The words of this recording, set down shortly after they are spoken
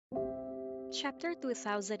Chapter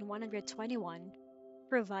 2121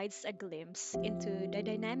 provides a glimpse into the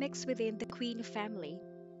dynamics within the Queen family,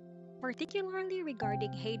 particularly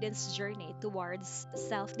regarding Hayden's journey towards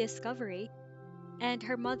self discovery and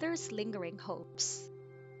her mother's lingering hopes.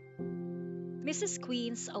 Mrs.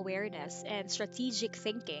 Queen's awareness and strategic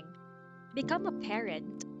thinking become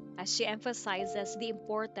apparent as she emphasizes the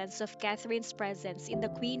importance of Kathryn's presence in the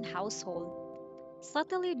Queen household,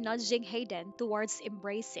 subtly nudging Hayden towards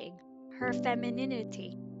embracing her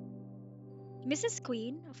femininity. Mrs.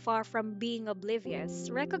 Queen, far from being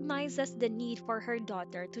oblivious, recognizes the need for her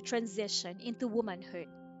daughter to transition into womanhood.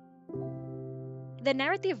 The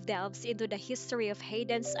narrative delves into the history of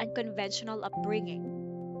Hayden's unconventional upbringing,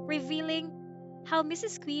 revealing how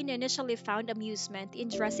Mrs. Queen initially found amusement in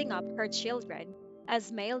dressing up her children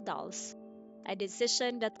as male dolls, a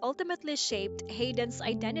decision that ultimately shaped Hayden's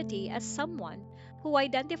identity as someone who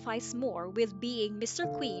identifies more with being Mr.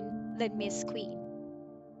 Queen than Miss Queen.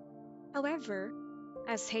 However,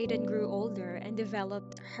 as Hayden grew older and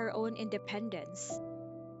developed her own independence,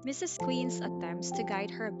 Mrs. Queen's attempts to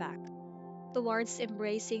guide her back towards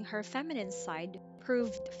embracing her feminine side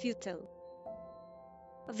proved futile.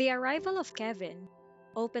 The arrival of Kevin,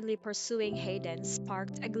 openly pursuing Hayden,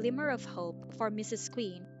 sparked a glimmer of hope for Mrs.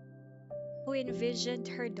 Queen, who envisioned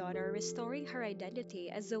her daughter restoring her identity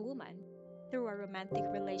as a woman through a romantic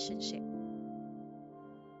relationship.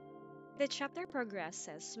 The chapter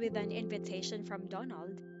progresses with an invitation from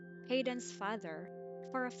Donald, Hayden's father,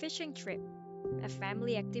 for a fishing trip, a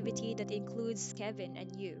family activity that includes Kevin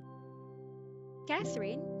and you.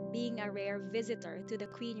 Kathryn, being a rare visitor to the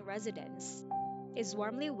Queen residence, is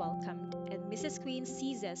warmly welcomed, and Mrs. Queen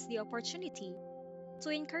seizes the opportunity to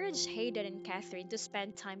encourage Hayden and Kathryn to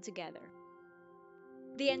spend time together.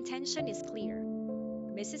 The intention is clear.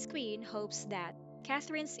 Mrs. Queen hopes that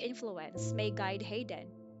Kathryn's influence may guide Hayden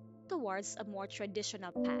towards a more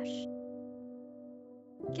traditional path.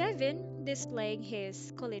 Kevin, displaying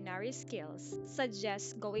his culinary skills,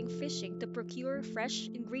 suggests going fishing to procure fresh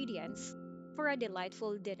ingredients for a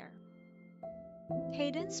delightful dinner.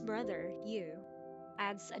 Hayden's brother, Yu,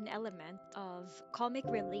 adds an element of comic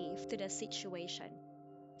relief to the situation,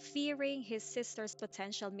 fearing his sister's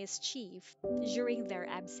potential mischief during their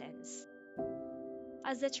absence.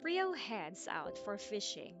 As the trio heads out for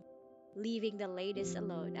fishing, leaving the ladies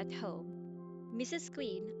alone at home, Mrs.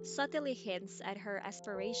 Queen subtly hints at her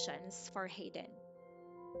aspirations for Hayden.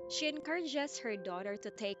 She encourages her daughter to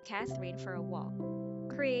take Kathryn for a walk,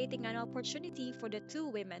 creating an opportunity for the two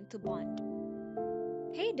women to bond.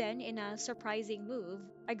 Hayden, in a surprising move,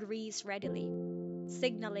 agrees readily,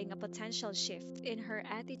 signaling a potential shift in her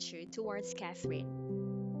attitude towards Kathryn.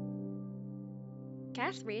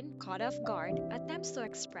 Kathryn, caught off guard, attempts to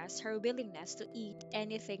express her willingness to eat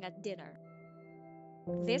anything at dinner.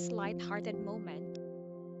 This light-hearted moment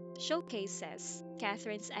showcases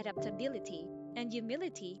Kathryn's adaptability and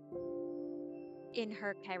humility in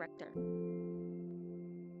her character.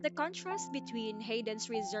 The contrast between Hayden's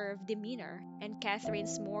reserved demeanor and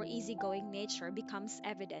Kathryn's more easygoing nature becomes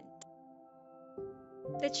evident.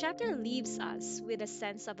 The chapter leaves us with a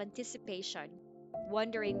sense of anticipation,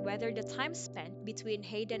 wondering whether the time spent between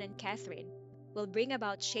Hayden and Kathryn will bring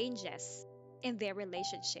about changes in their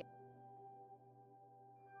relationship.